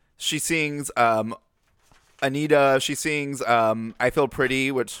she sings Anita. She sings I Feel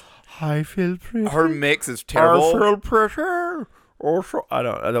Pretty, which I feel pretty. her mix is terrible. I feel pretty. Also, I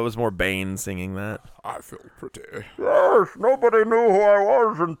don't. That was more Bane singing that. I feel pretty. Yes, nobody knew who I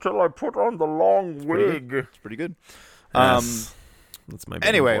was until I put on the long wig. It's pretty good. Yes. That's my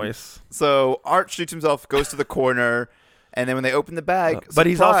Anyway, voice. so Art shoots himself, goes to the corner, and then when they open the bag, But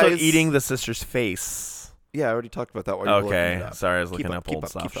he's also surprise- eating the sister's face. Yeah, I already talked about that. While you were looking Okay, it up. sorry, I was Keep looking up keep old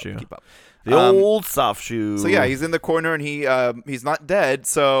soft shoe. Keep up. The old soft shoe. So yeah, he's in the corner and he's not dead.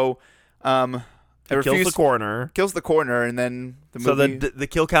 So kills the corner. kills the corner, and then the So movie. the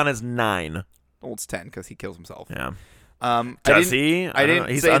kill count is 9. Well, it's 10 because he kills himself. Yeah. Does he? I didn't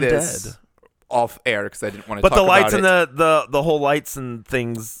He's say undead. this off air because I didn't want to. But talk the lights and about the whole lights and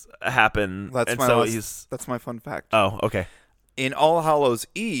things happen. That's and my so last- he's. That's my fun fact. Oh, okay. In All Hallows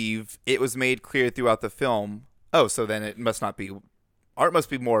Eve, it was made clear throughout the film. Oh, so then it must not be. Art must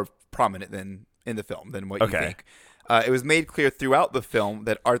be more prominent than in the film than what you think. It was made clear throughout the film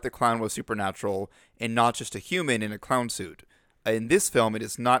that Art the Clown was supernatural and not just a human in a clown suit. In this film, it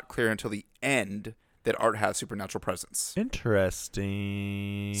is not clear until the end that Art has supernatural presence.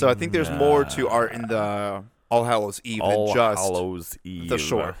 Interesting. So I think there's more to Art in the All Hallows Eve All than just Hallows Eve. the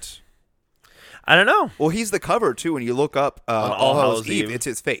short. I don't know. Well, he's the cover too. When you look up All Hallows Eve, it's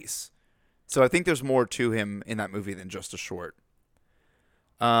his face. So I think there's more to him in that movie than just a short.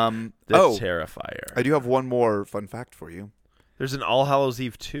 The Terrifier. I do have one more fun fact for you. There's an All Hallows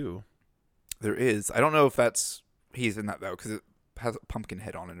Eve 2. There is. I don't know if he's in that though because it has a pumpkin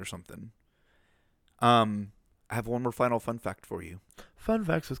head on it or something. I have one more final fun fact for you. Fun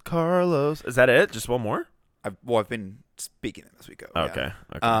facts with Carlos. Is that it? Just one more? I've been speaking it this week. Okay.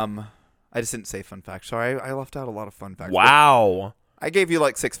 I just didn't say fun facts. Sorry, I left out a lot of fun facts. Wow. I gave you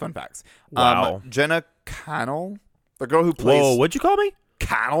like 6 fun facts. Wow. Jenna Cannell, the girl who plays Whoa, what'd you call me?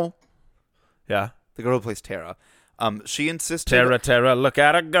 Cannell, Yeah. the girl who plays Tara. She insisted. Tara, look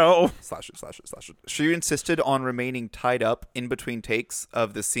at her go. Slash it. She insisted on remaining tied up in between takes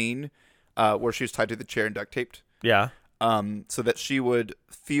of the scene where she was tied to the chair and duct taped. Yeah. So that she would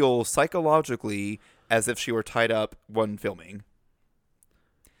feel psychologically as if she were tied up when filming.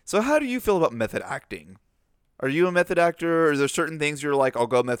 So how do you feel about method acting? Are you a method actor? Or is there certain things you're like, I'll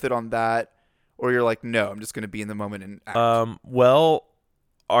go method on that? Or you're like, no, I'm just going to be in the moment and act? Well,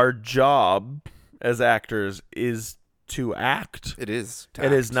 our job as actors is to act. It is.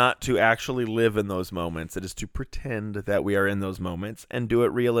 It is not to actually live in those moments. It is to pretend that we are in those moments and do it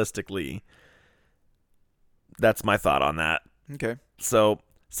realistically. That's my thought on that. Okay. So,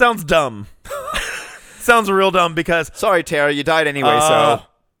 sounds dumb. Sounds real dumb because... Sorry, Tara, you died anyway, so...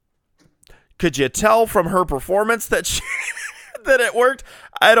 Could you tell from her performance that that it worked?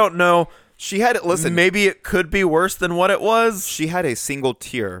 I don't know. She had it. Listen, maybe it could be worse than what it was. She had a single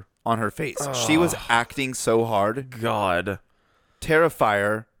tear on her face. She was acting so hard. God.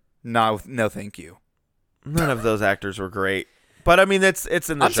 Terrifier. No, thank you. None of those actors were great. But I mean, it's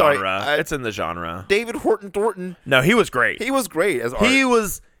in the genre. Sorry, it's in the genre. David Horton Thornton. No, he was great. He was great as Art. He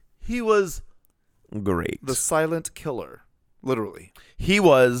was great. The silent killer, literally. He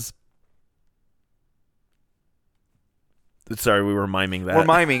was. Sorry, we were miming that. We're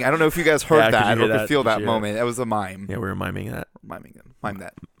miming. I don't know if you guys heard that or could feel that Did you moment. That was a mime. Yeah, we were miming that. Miming them. Mime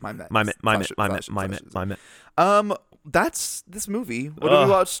that. Mime it. That's this movie. What did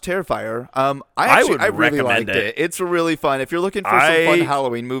we watch? Terrifier. I really recommend liked it. It's really fun. If you're looking for some fun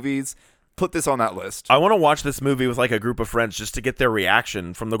Halloween movies, put this on that list. I want to watch this movie with like a group of friends just to get their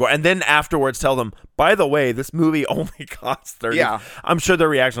reaction from the gore, and then afterwards tell them, by the way, this movie only costs $30,000. Yeah. I'm sure their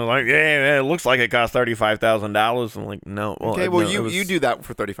reaction is like, yeah, it looks like it cost $35,000. I'm like, no. Well, Okay, well, no, you do that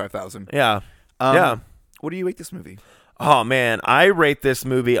for $35,000. Yeah. Yeah. What do you rate this movie? Oh man, I rate this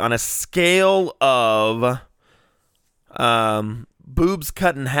movie on a scale of boobs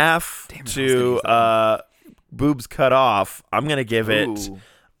cut in half to boobs cut off. I'm gonna give it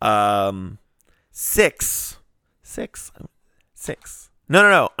 6.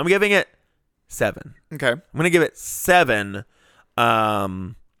 No. I'm giving it 7. Okay. I'm gonna give it 7. Hey,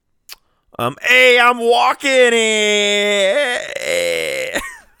 I'm walking it.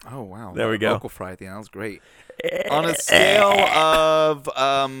 Oh wow. There we go. Vocal fry at the end. That was great. On a scale of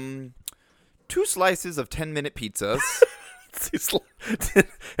 2 slices of 10-minute pizzas.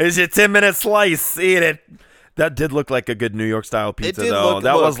 Here's your 10-minute slice. Eat it. That did look like a good New York style pizza, did though. look-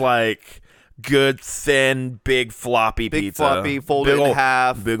 That was like good, thin, big, floppy Big pizza. floppy, folded in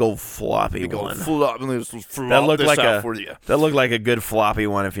half. Big old floppy one. That looked like that looked like a good floppy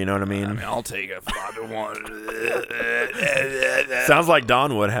one, if you know what I mean. I'll take a floppy one. Sounds like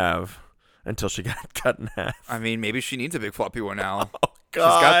Dawn would have until she got cut in half. I mean, maybe she needs a big floppy one now. God.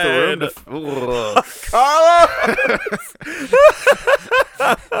 She's got the room to... Carlos!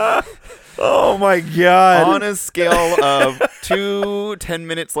 Oh my God. On a scale of 2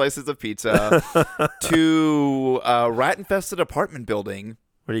 10-minute slices of pizza to a rat-infested apartment building.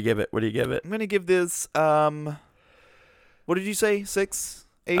 What do you give it? I'm going to give this, what did you say? 6?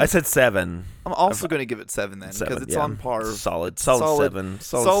 8? I said 7. I'm also going to give it 7 then, because it's on par. Solid 7.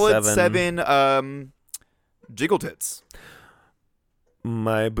 Solid 7 jiggle tits.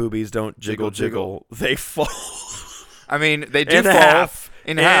 My boobies don't jiggle. They fall. I mean, they do in fall half.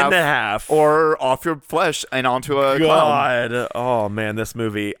 in half. Or off your flesh and onto a clown. God. Oh, man, this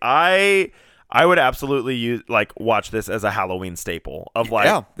movie. I would absolutely watch this as a Halloween staple of like.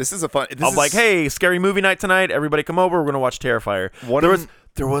 Yeah, this is a fun. Hey, scary movie night tonight. Everybody come over. We're gonna watch Terrifier.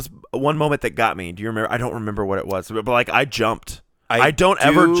 There was one moment that got me. Do you remember? I don't remember what it was, but like I jumped. I don't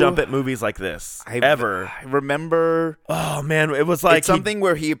ever jump at movies like this. Ever. I remember. Oh man, it was like it's something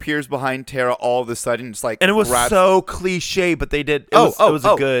where he appears behind Tara all of a sudden. It's like, and it was so cliche, but they did. It was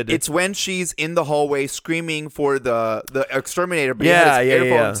good. It's when she's in the hallway screaming for the exterminator, but yeah, he has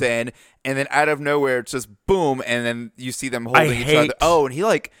his earphones in, and then out of nowhere it's just boom, and then you see them holding each other. Oh, and he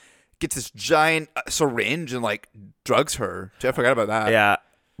like gets this giant syringe and like drugs her. I forgot about that. Yeah,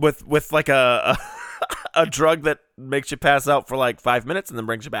 with like a drug that makes you pass out for like 5 minutes and then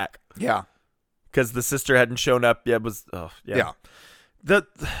brings you back. Yeah. Because the sister hadn't shown up. Yeah,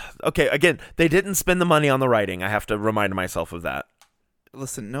 Okay, again, they didn't spend the money on the writing. I have to remind myself of that.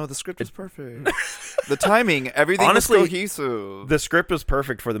 Listen, no, the script is perfect. The timing, everything honestly, was cohesive. The script was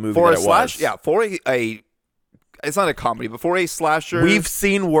perfect for the movie that it was. Yeah, for a it's not a comedy, but for a slasher. We've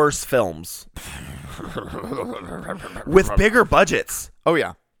seen worse films. With bigger budgets. Oh,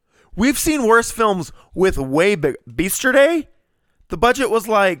 yeah. We've seen worse films with way big. Beaster Day? The budget was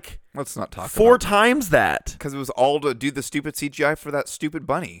like let's not talk 4 times that. Because it was all to do the stupid CGI for that stupid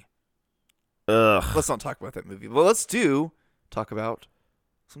bunny. Ugh. Let's not talk about that movie. Well, let's talk about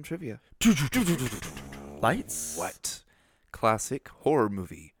some trivia. Lights? What classic horror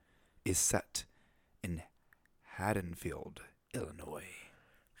movie is set in Haddonfield, Illinois?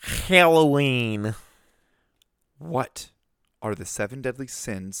 Halloween. What are the 7 deadly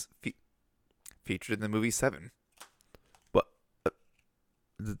sins featured in the movie 7?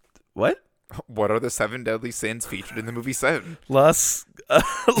 What? What are the 7 deadly sins featured in the movie 7? Lust,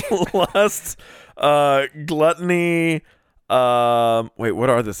 gluttony. Wait, what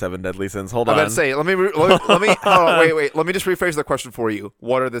are the 7 deadly sins? Hold on. I'm about to say, let me hold on, wait. Let me just rephrase the question for you.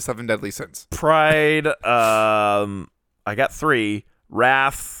 What are the 7 deadly sins? Pride. I got 3.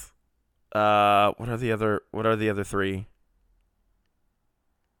 Wrath. What are the other 3?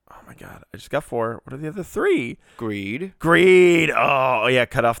 Oh my God, I just got 4. What are the other 3? Greed. Oh yeah,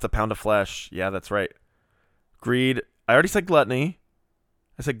 cut off the pound of flesh. Yeah, that's right. Greed. I already said gluttony.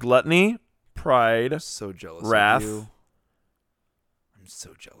 I said gluttony, pride. I'm so jealous wrath. of you. I'm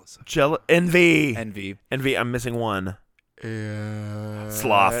so jealous of you. Envy. I'm missing 1.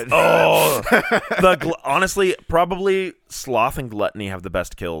 Sloth. Oh, honestly, probably sloth and gluttony have the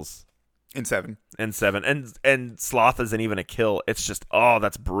best kills. In 7. And sloth isn't even a kill. It's just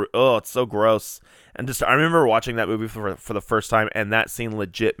it's so gross. And just I remember watching that movie for the first time, and that scene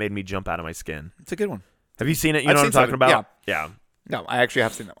legit made me jump out of my skin. It's a good one. Have you seen it? You know what I'm talking about? Yeah. No, I actually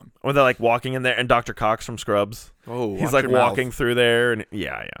have seen that one. When they're like walking in there, and Dr. Cox from Scrubs. Oh, he's like walking through there, and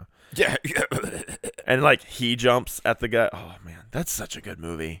yeah. And like he jumps at the guy. Oh man, that's such a good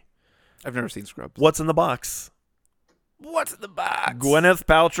movie. I've never seen Scrubs. What's in the box? Gwyneth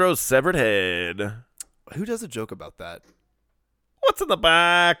Paltrow's severed head. Who does a joke about that? What's in the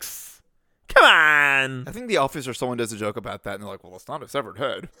box? Come on. I think The Office or someone does a joke about that, and they're like, well, it's not a severed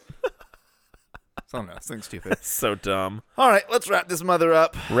head. I don't know. This thing's stupid. That's so dumb. All right, let's wrap this mother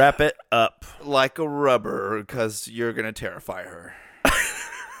up. Wrap it up. Like a rubber, because you're going to terrify her.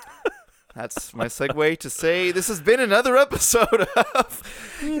 That's my segue to say this has been another episode of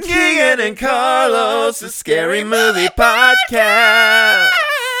Keegan and Carlos, a scary movie podcast.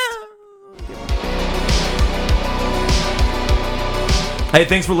 Hey,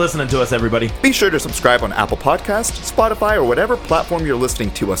 thanks for listening to us, everybody. Be sure to subscribe on Apple Podcasts, Spotify, or whatever platform you're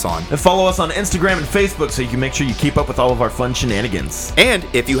listening to us on. And follow us on Instagram and Facebook so you can make sure you keep up with all of our fun shenanigans. And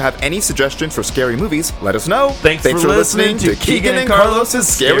if you have any suggestions for scary movies, let us know. Thanks for listening to Keegan and Carlos'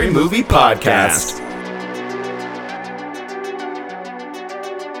 Scary Movie Podcast.